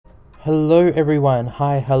Hello everyone,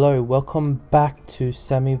 hello, welcome back to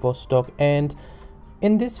Sammy Vostok. And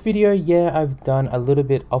in this video, I've done a little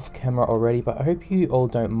bit off camera already, but I hope you all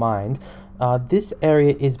don't mind. This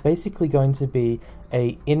area is basically going to be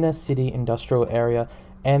a inner city industrial area,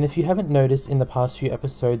 and if you haven't noticed in the past few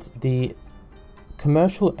episodes, the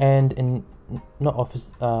commercial and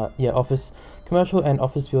commercial and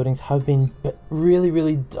office buildings have been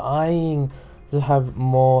really dying to have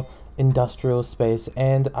more industrial space,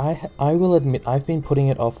 and I will admit I've been putting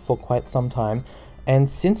it off for quite some time. And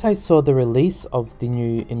since I saw the release of the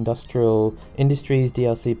new Industrial Industries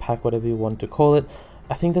DLC pack, whatever you want to call it,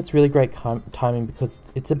 I think that's really great timing, because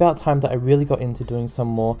it's about time that I really got into doing some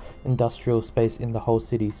more industrial space in the whole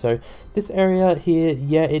city. So this area here,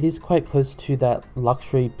 it is quite close to that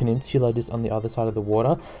luxury peninsula just on the other side of the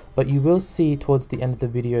water, but you will see towards the end of the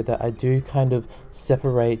video that I do kind of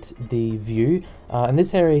separate the view, and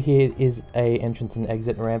this area here is a entrance and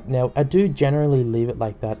exit ramp. Now I do generally leave it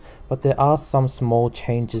like that, but there are some small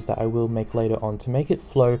changes that I will make later on to make it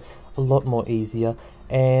flow a lot more easier.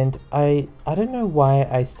 And I don't know why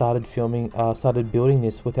I started building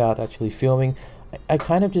this without actually filming. I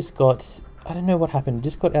kind of just got, I don't know what happened, it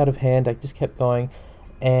just got out of hand. I just kept going,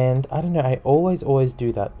 and I don't know, I always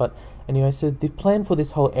do that. But anyway, so the plan for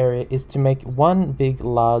this whole area is to make one big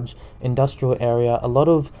large industrial area, a lot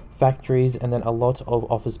of factories, and then a lot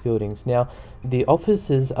of office buildings. Now the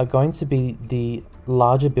offices are going to be the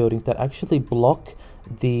larger buildings that actually block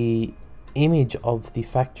the image of the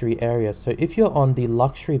factory area. So if you're on the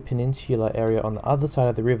luxury peninsula area on the other side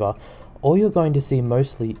of the river, all you're going to see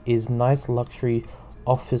mostly is nice luxury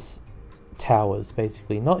office towers,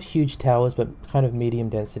 basically. Not huge towers, but kind of medium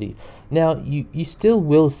density. Now you still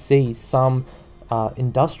will see some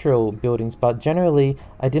industrial buildings, but generally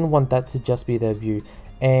I didn't want that to just be their view.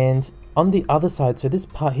 And on the other side, so this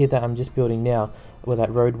part here that I'm just building now, where that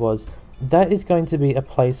road was, that is going to be a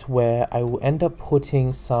place where I will end up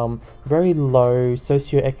putting some very low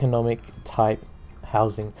socioeconomic type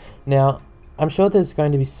housing. Now, I'm sure there's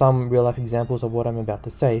going to be some real life examples of what I'm about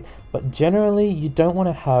to say, but generally you don't want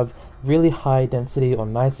to have really high density or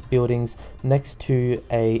nice buildings next to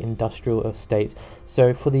a industrial estate.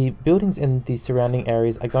 So for the buildings in the surrounding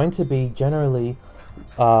areas are going to be generally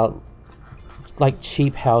like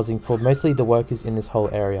cheap housing for mostly the workers in this whole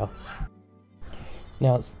area.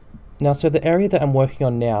 Now, so the area that I'm working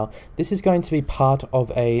on now, this is going to be part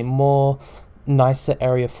of a more nicer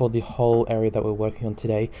area for the whole area that we're working on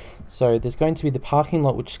today. So there's going to be the parking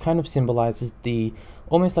lot, which kind of symbolizes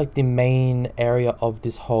almost like the main area of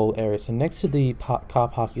this whole area. So next to the car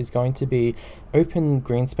park is going to be open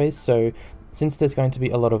green space. So since there's going to be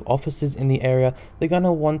a lot of offices in the area, they're going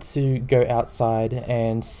to want to go outside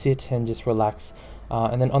and sit and just relax.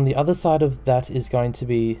 And then on the other side of that is going to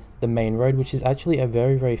be the main road, which is actually a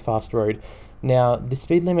very fast road. Now the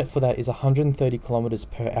speed limit for that is 130 kilometers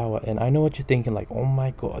per hour, and I know what you're thinking, like, oh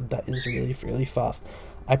my god, that is really fast.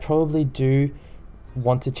 I probably do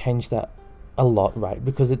want to change that a lot, right?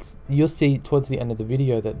 Because you'll see towards the end of the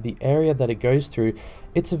video that the area that it goes through,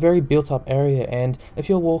 it's a very built up area, and if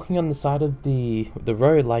you're walking on the side of the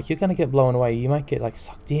road, like, you're gonna get blown away. You might get like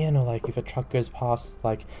sucked in, or like if a truck goes past,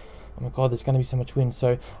 like, oh my god, there's going to be so much wind.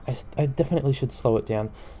 So I definitely should slow it down.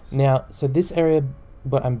 Now, so this area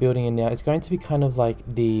what I'm building in now is going to be kind of like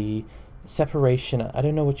the separation, I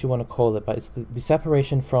don't know what you want to call it, but it's the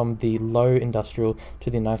separation from the low industrial to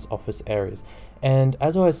the nice office areas. And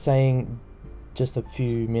as I was saying just a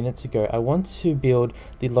few minutes ago, I want to build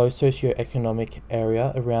the low socioeconomic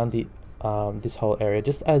area around this whole area,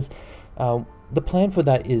 just as the plan for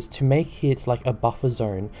that is to make it like a buffer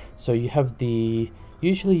zone. So you have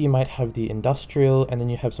usually you might have the industrial, and then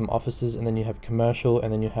you have some offices, and then you have commercial,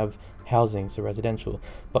 and then you have housing, so residential.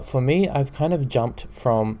 But for me, I've kind of jumped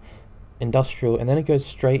from industrial, and then it goes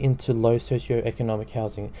straight into low socioeconomic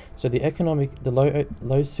housing. So the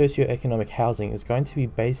low socioeconomic housing is going to be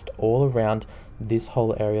based all around this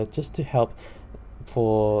whole area, just to help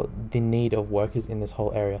for the need of workers in this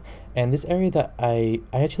whole area. And this area that I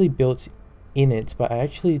actually built in it, but I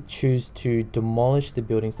actually choose to demolish the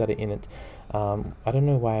buildings that are in it. I don't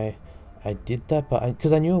know why I did that, but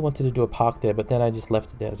because I knew I wanted to do a park there, but then I just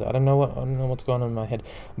left it there. So I don't know what's going on in my head,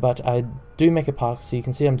 but I do make a park. So you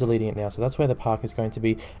can see I'm deleting it now. So that's where the park is going to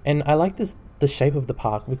be, and I like the shape of the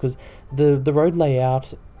park, because the road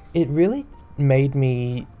layout, it really made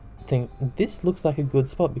me think this looks like a good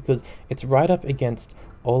spot, because it's right up against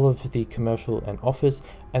all of the commercial and office,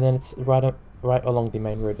 and then it's right along the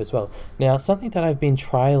main road as well. Now, something that I've been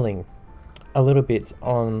trialing a little bit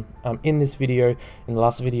on in this video, in the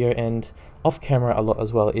last video, and off camera a lot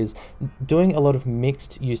as well, is doing a lot of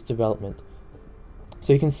mixed use development.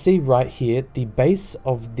 So you can see right here, the base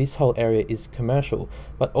of this whole area is commercial,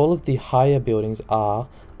 but all of the higher buildings are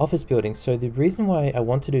office buildings. So the reason why I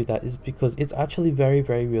want to do that is because it's actually very,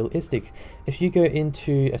 very realistic. If you go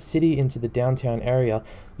into a city, into the downtown area,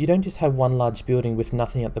 you don't just have one large building with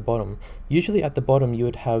nothing at the bottom. Usually at the bottom you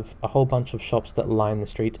would have a whole bunch of shops that line the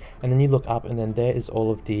street, and then you look up and then there is all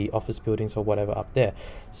of the office buildings or whatever up there.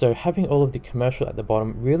 So having all of the commercial at the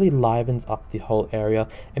bottom really livens up the whole area.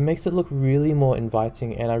 It makes it look really more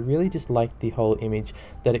inviting, and I really just like the whole image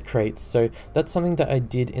that it creates. So that's something that I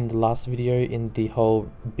did in the last video in the whole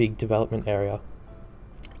big development area.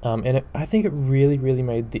 I think it really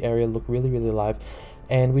made the area look really alive.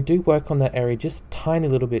 And we do work on that area just a tiny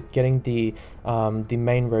little bit, getting the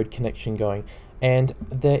main road connection going. And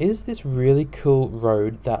there is this really cool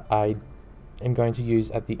road that I am going to use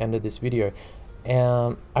at the end of this video.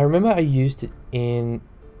 I remember I used it in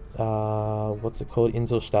what's it called,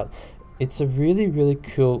 Inselstadt. It's a really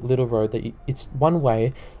cool little road that it's one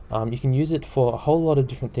way. You can use it for a whole lot of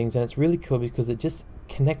different things, and it's really cool because it just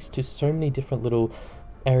connects to so many different little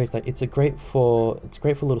areas. Like it's great for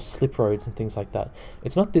little slip roads and things like that.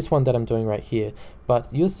 It's not this one that I'm doing right here,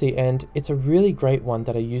 but you'll see, and it's a really great one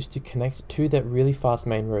that I used to connect to that really fast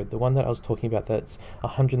main road, the one that I was talking about that's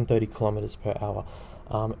 130 kilometers per hour.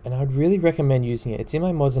 And I'd really recommend using it. It's in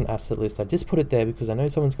my mods and asset list. I just put it there because I know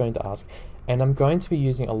someone's going to ask, and I'm going to be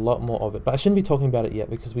using a lot more of it, but I shouldn't be talking about it yet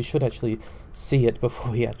because we should actually see it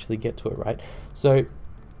before we actually get to it, right? So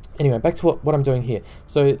anyway, back to what I'm doing here.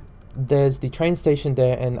 So there's the train station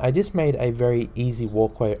there, and I just made a very easy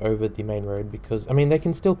walkway over the main road because, I mean, they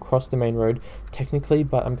can still cross the main road technically,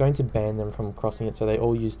 but I'm going to ban them from crossing it, so they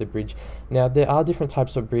all use the bridge. Now, there are different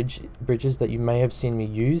types of bridges that you may have seen me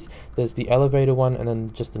use. There's the elevator one and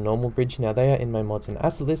then just the normal bridge. Now, they are in my mods and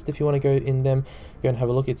asset list. If you want to go in them, go and have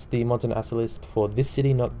a look. It's the mods and asset list for this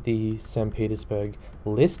city, not the St. Petersburg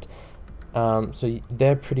list. So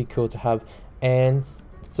they're pretty cool to have. And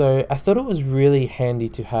so I thought it was really handy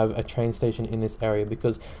to have a train station in this area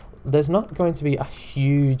because there's not going to be a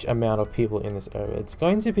huge amount of people in this area. It's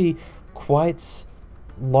going to be quite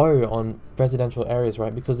low on residential areas,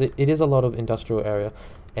 right? Because it is a lot of industrial area,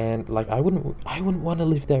 and like I wouldn't want to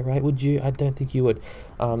live there, right? Would you? I don't think you would.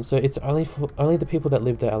 So it's only the people that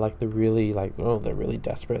live there are like they're really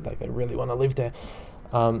desperate, like they really want to live there.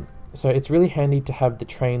 So it's really handy to have the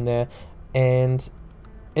train there. And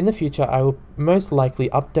in the future, I will most likely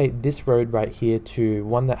update this road right here to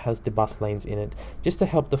one that has the bus lanes in it, just to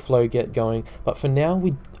help the flow get going. But for now,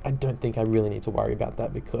 I don't think I really need to worry about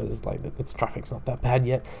that because like its traffic's not that bad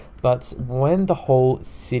yet. But when the whole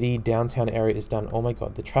city downtown area is done, oh my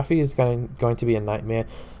god, the traffic is going to be a nightmare.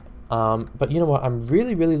 But you know what? I'm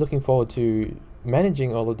really looking forward to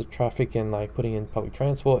managing all of the traffic and like putting in public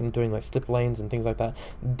transport and doing like slip lanes and things like that.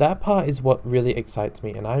 That part is what really excites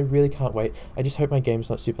me, and I really can't wait. I just hope my game's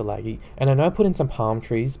not super laggy. And I know I put in some palm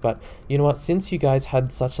trees, but you know what, since you guys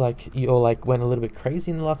had such like, you all like went a little bit crazy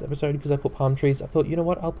in the last episode because I put palm trees, I thought, you know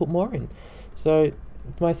what, I'll put more in. So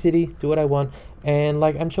my city, do what I want. And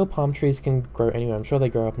like, I'm sure palm trees can grow anywhere. I'm sure they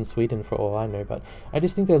grow up in Sweden for all I know, but I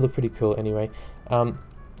just think they look pretty cool anyway.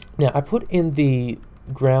 Now I put in the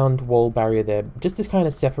ground wall barrier there just to kind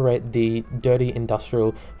of separate the dirty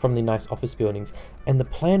industrial from the nice office buildings. And the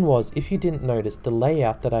plan was, if you didn't notice the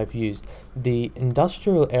layout that I've used, the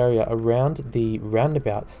industrial area around the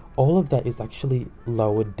roundabout, all of that is actually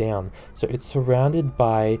lowered down, so it's surrounded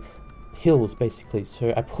by hills basically.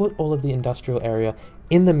 So I put all of the industrial area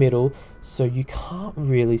in the middle so you can't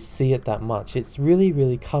really see it that much. It's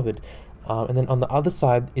really covered. And then on the other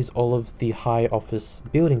side is all of the high office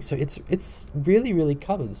buildings, so it's really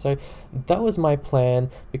covered. So that was my plan,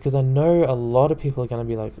 because I know a lot of people are going to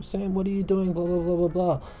be like, Sam, what are you doing, blah blah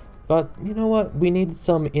blah. But you know what, we need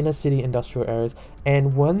some inner city industrial areas,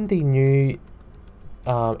 and when the new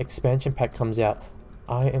expansion pack comes out,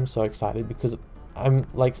 I am so excited because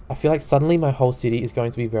I feel like suddenly my whole city is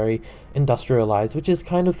going to be very industrialized, which is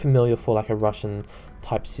kind of familiar for like a Russian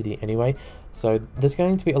type city anyway. So there's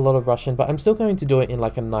going to be a lot of Russian, but I'm still going to do it in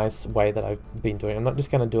like a nice way that I've been doing. I'm not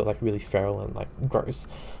just going to do it like really feral and like gross.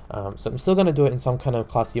 So I'm still going to do it in some kind of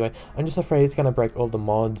classy way. I'm just afraid it's going to break all the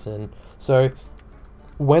mods. And so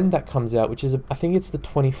when that comes out, which is I think it's the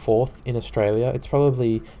 24th in Australia, it's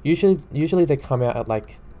probably usually they come out at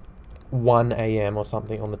like 1 AM or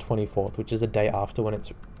something on the 24th, which is a day after when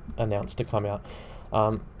it's announced to come out.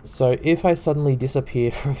 So if I suddenly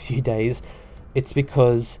disappear for a few days, it's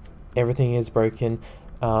because everything is broken.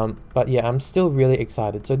 But yeah, I'm still really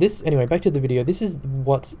excited. So this, anyway, back to the video. This is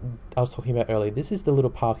what I was talking about earlier. This is the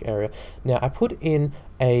little park area. Now I put in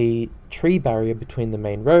a tree barrier between the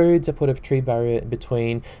main roads. I put a tree barrier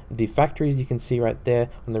between the factories you can see right there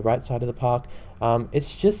on the right side of the park.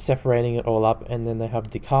 It's just separating it all up, and then they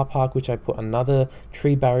have the car park, which I put another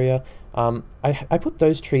tree barrier. I put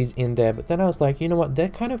those trees in there, but then I was like, you know what, they're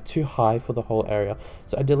kind of too high for the whole area,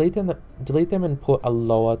 so I delete them and put a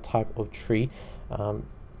lower type of tree.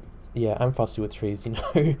 Yeah, I'm fussy with trees, you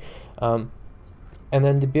know. And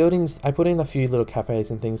then the buildings, I put in a few little cafes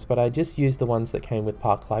and things, but I just used the ones that came with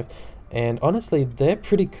Park Life. And honestly, they're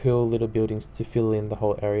pretty cool little buildings to fill in the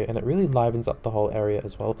whole area, and it really livens up the whole area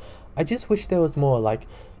as well. I just wish there was more. Like,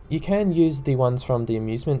 you can use the ones from the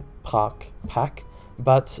amusement park pack,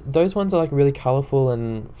 but those ones are like really colorful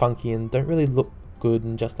and funky and don't really look good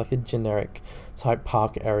in just like a generic type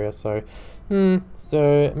park area. So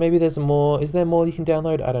so maybe there's more. Is there more you can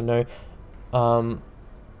download? I don't know.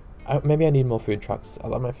 Maybe I need more food trucks. I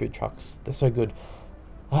love my food trucks, they're so good.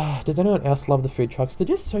 Does anyone else love the food trucks? They're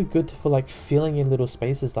just so good for like filling in little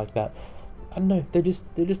spaces like that. I don't know, they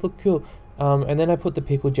just look cool. And then I put the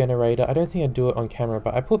people generator. I don't think I do it on camera,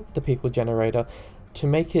 but I put the people generator to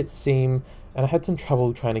make it seem, and I had some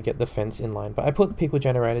trouble trying to get the fence in line, but I put the people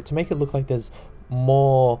generator to make it look like there's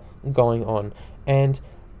more going on. And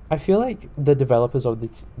I feel like the developers of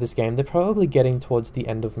this game, they're probably getting towards the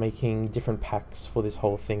end of making different packs for this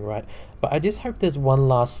whole thing, right? But I just hope there's one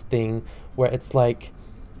last thing where it's like,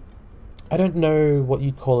 I don't know what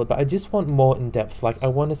you'd call it, but I just want more in depth. Like, I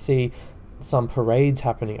want to see some parades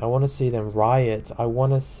happening. I want to see them riot. I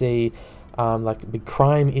want to see like big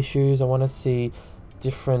crime issues. I want to see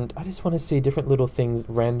I just want to see different little things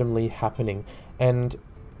randomly happening. And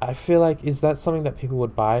I feel like, is that something that people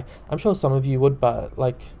would buy? I'm sure some of you would, but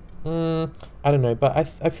like, I don't know. But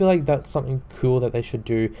I feel like that's something cool that they should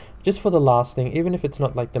do just for the last thing, even if it's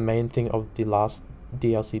not like the main thing of the last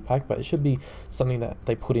DLC pack, but it should be something that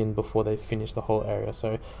they put in before they finish the whole area.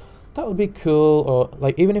 So that would be cool. Or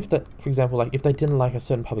like, even if that, for example, like if they didn't like a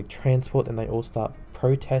certain public transport, then they all start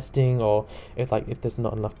protesting, or if there's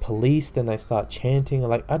not enough police, then they start chanting, or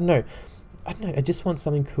like, I don't know, I just want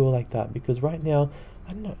something cool like that, because right now,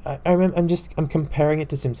 I don't know, I remember, I'm comparing it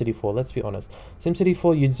to SimCity 4, let's be honest. SimCity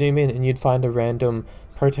 4, you'd zoom in and you'd find a random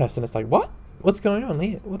protest and it's like, what's going on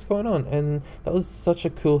here, what's going on? And that was such a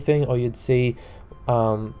cool thing. Or you'd see,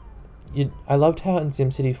 I loved how in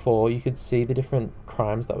SimCity 4 you could see the different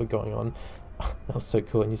crimes that were going on. That was so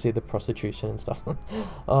cool. And you see the prostitution and stuff.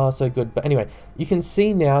 Oh, so good. But anyway, you can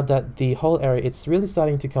see now that the whole area, it's really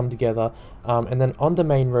starting to come together. And then on the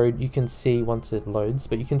main road, you can see, once it loads,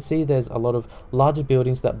 but you can see there's a lot of larger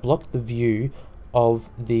buildings that block the view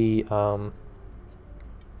of the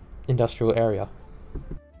industrial area.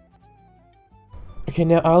 Okay,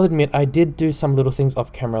 now I'll admit I did do some little things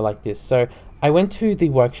off camera like this. So I went to the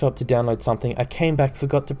workshop to download something. I came back,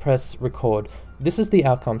 forgot to press record. This is the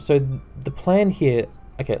outcome. So the plan here,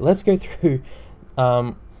 okay, let's go through.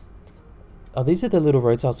 Oh, these are the little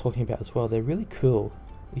roads I was talking about as well. They're really cool.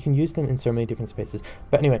 You can use them in so many different spaces.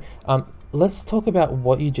 But anyway, let's talk about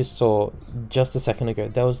what you just saw just a second ago.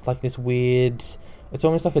 There was like this weird, it's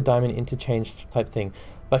almost like a diamond interchange type thing.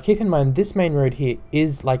 But keep in mind, this main road here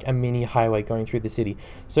is like a mini highway going through the city.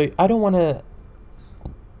 So I don't want to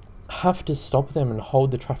have to stop them and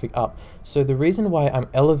hold the traffic up. So the reason why I'm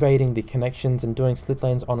elevating the connections and doing slip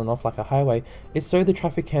lanes on and off like a highway is so the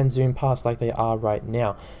traffic can zoom past like they are right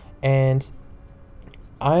now. And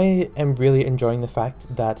I am really enjoying the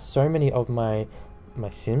fact that so many of my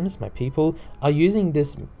sims, my people, are using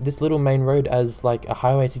this little main road as like a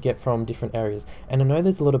highway to get from different areas. And I know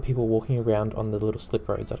there's a lot of people walking around on the little slip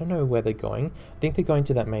roads. I don't know where they're going. I think they're going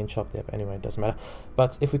to that main shop there, but anyway, it doesn't matter.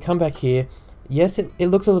 But if we come back here, yes, it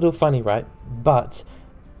looks a little funny, right? But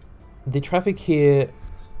the traffic here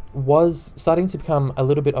was starting to become a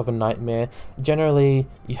little bit of a nightmare. Generally,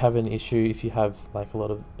 you have an issue if you have like a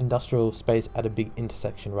lot of industrial space at a big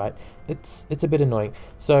intersection, right? It's a bit annoying.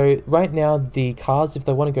 So right now, the cars, if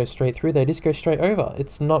they want to go straight through, they just go straight over.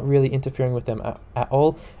 It's not really interfering with them at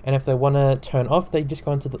all. And if they want to turn off, they just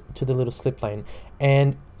go into the little slip lane.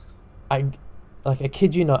 And I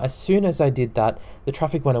kid you not, as soon as I did that, the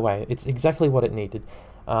traffic went away. It's exactly what it needed.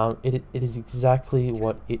 It is exactly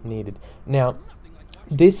what it needed. Now,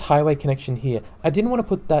 this highway connection here, I didn't want to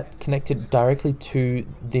put that connected directly to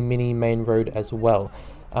the mini main road as well,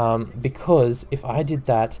 because if I did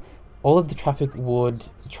that, all of the traffic would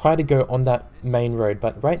try to go on that main road.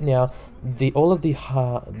 But right now, all of the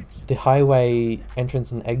highway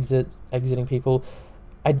entrance and exiting people,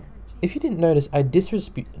 if you didn't notice, I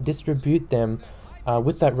distribute them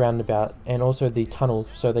with that roundabout and also the tunnel,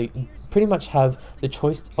 so they pretty much have the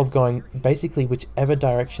choice of going basically whichever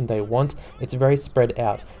direction they want. It's very spread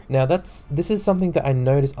out. Now this is something that I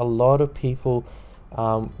notice a lot of people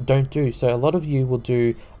don't do. So a lot of you will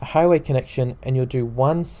do a highway connection and you'll do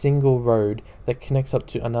one single road that connects up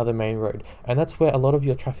to another main road, and that's where a lot of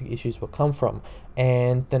your traffic issues will come from.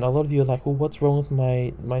 And then a lot of you are like, well, what's wrong with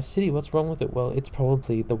my city? What's wrong with it? Well, it's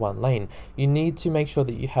probably the one lane. You need to make sure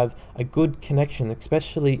that you have a good connection,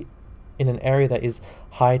 especially in an area that is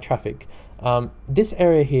high traffic. This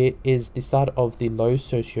area here is the start of the low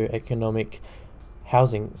socioeconomic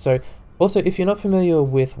housing. So also, if you're not familiar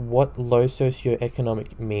with what low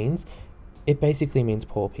socioeconomic means, it basically means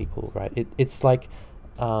poor people, right? It's like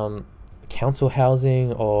council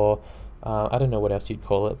housing, or I don't know what else you'd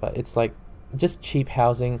call it, but it's like just cheap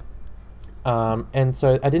housing. And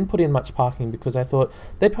so I didn't put in much parking because I thought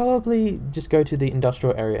they'd probably just go to the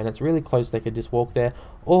industrial area and it's really close. They could just walk there,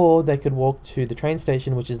 or they could walk to the train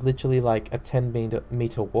station, which is literally like a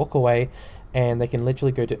 10-meter walk away, and they can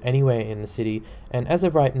literally go to anywhere in the city. And as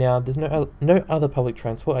of right now, there's no other public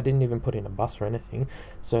transport. I didn't even put in a bus or anything,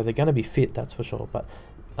 so they're going to be fit, that's for sure. But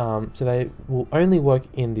so they will only work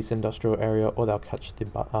in this industrial area, or they'll catch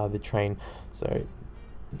the train. So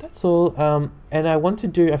that's all. And I want to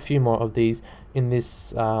do a few more of these in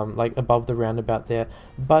this like above the roundabout there,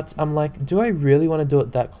 but I'm like, do I really want to do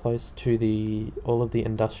it that close to all of the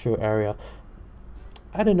industrial area?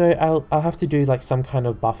 I don't know. I'll have to do like some kind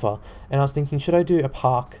of buffer, and I was thinking, should I do a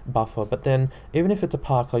park buffer? But then even if it's a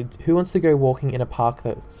park, like who wants to go walking in a park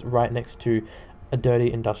that's right next to a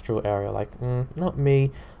dirty industrial area? Like not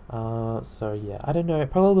me. So yeah, I don't know. I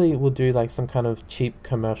probably will do like some kind of cheap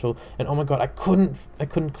commercial. And oh my god, I couldn't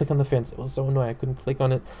click on the fence. It was so annoying. I couldn't click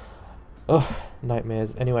on it. Ugh,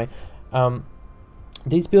 nightmares. Anyway,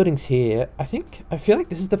 these buildings here, I feel like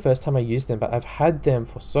this is the first time I used them, but I've had them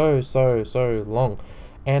for so long.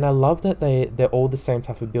 And I love that they're all the same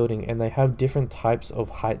type of building, and they have different types of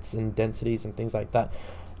heights and densities and things like that.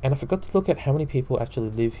 And I forgot to look at how many people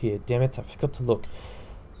actually live here. Damn it, I forgot to look.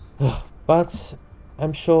 Ugh, but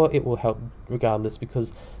I'm sure it will help regardless,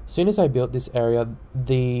 because as soon as I built this area,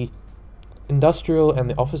 the industrial and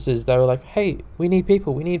the offices, they were like, hey, we need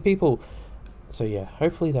people. So yeah,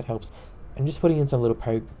 hopefully that helps. I'm just putting in some little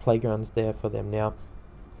playgrounds there for them now.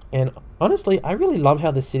 And honestly, I really love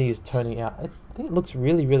how the city is turning out. I think it looks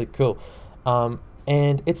really cool.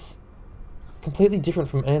 And it's completely different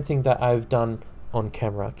from anything that I've done on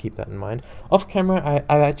camera. Keep that in mind. Off camera,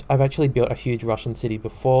 I've actually built a huge Russian city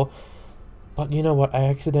before. But you know what? I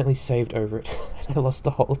accidentally saved over it. And I lost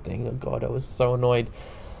the whole thing. Oh god, I was so annoyed.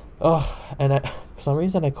 Oh, and for some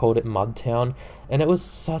reason I called it Mudtown. And it was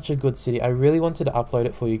such a good city. I really wanted to upload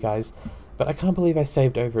it for you guys, but I can't believe I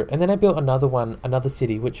saved over it. And then I built another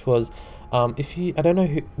city, which was, I don't know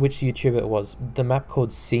which YouTuber it was, the map called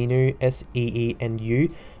Seenu,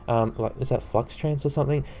 Seenu, like, is that Flux Trans or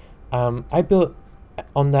something? I built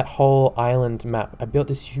on that whole island map, I built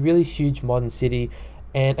this really huge modern city,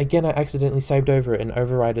 and again, I accidentally saved over it and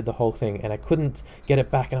overrided the whole thing, and I couldn't get it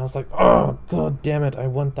back, and I was like, oh, god damn it, I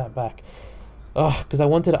want that back. Because I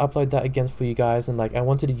wanted to upload that again for you guys, and like I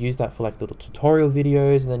wanted to use that for like little tutorial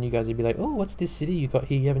videos, and then you guys would be like, oh, what's this city you got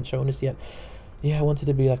here you haven't shown us yet? Yeah, I wanted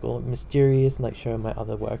to be like all mysterious and like show my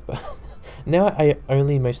other work, but now I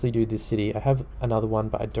only mostly do this city. I have another one,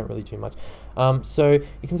 but I don't really do much. So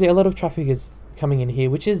you can see a lot of traffic is coming in here,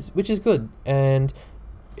 which is good, and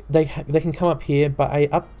they can come up here, but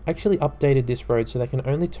I actually updated this road so they can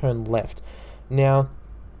only turn left. Now,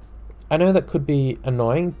 I know that could be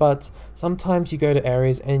annoying, but sometimes you go to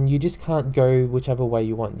areas and you just can't go whichever way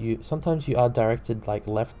you want. Sometimes you are directed like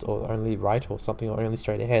left or only right or something, or only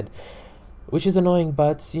straight ahead, which is annoying,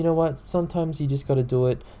 but you know what? Sometimes you just got to do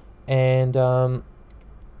it, and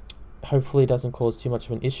hopefully it doesn't cause too much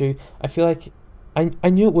of an issue. I feel like I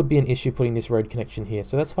knew it would be an issue putting this road connection here,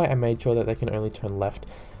 so that's why I made sure that they can only turn left.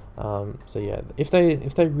 So yeah, if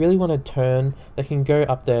they really want to turn, they can go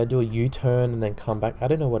up there, do a U-turn, and then come back. I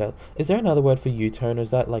don't know what else. Is there another word for U-turn, or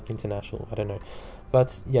is that like international? I don't know.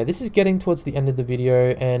 But yeah, this is getting towards the end of the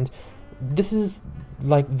video, and this is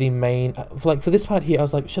like the main, for this part here, I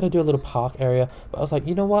was like, should I do a little park area? But I was like,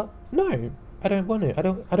 you know what? No, I don't want to.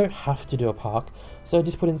 I don't have to do a park. So I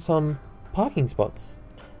just put in some parking spots.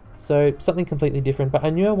 So something completely different, but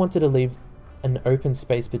I knew I wanted to leave an open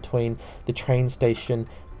space between the train station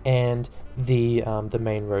and the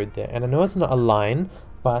main road there. And I know it's not a line,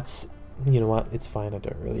 but you know what, it's fine. I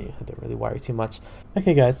don't really worry too much.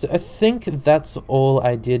 Okay guys, so I think that's all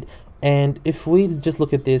I did. And if we just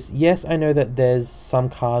look at this, yes, I know that there's some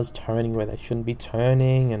cars turning where they shouldn't be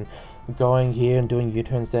turning, and going here and doing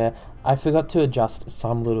U-turns there, I forgot to adjust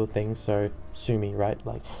some little things, so sue me, right?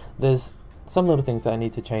 Like, there's some little things that I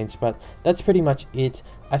need to change, but that's pretty much it.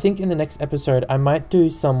 I think in the next episode I might do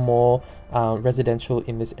some more residential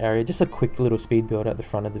in this area, just a quick little speed build at the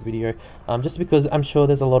front of the video, just because I'm sure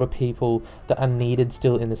there's a lot of people that are needed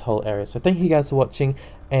still in this whole area. So thank you guys for watching,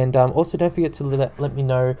 and also don't forget to let me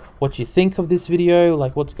know what you think of this video,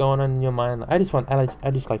 like what's going on in your mind. I just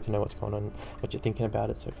like to know what's going on, what you're thinking about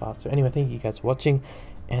it so far. So anyway, thank you guys for watching,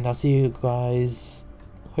 and I'll see you guys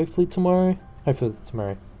hopefully tomorrow.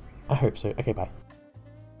 I hope so. Okay, bye.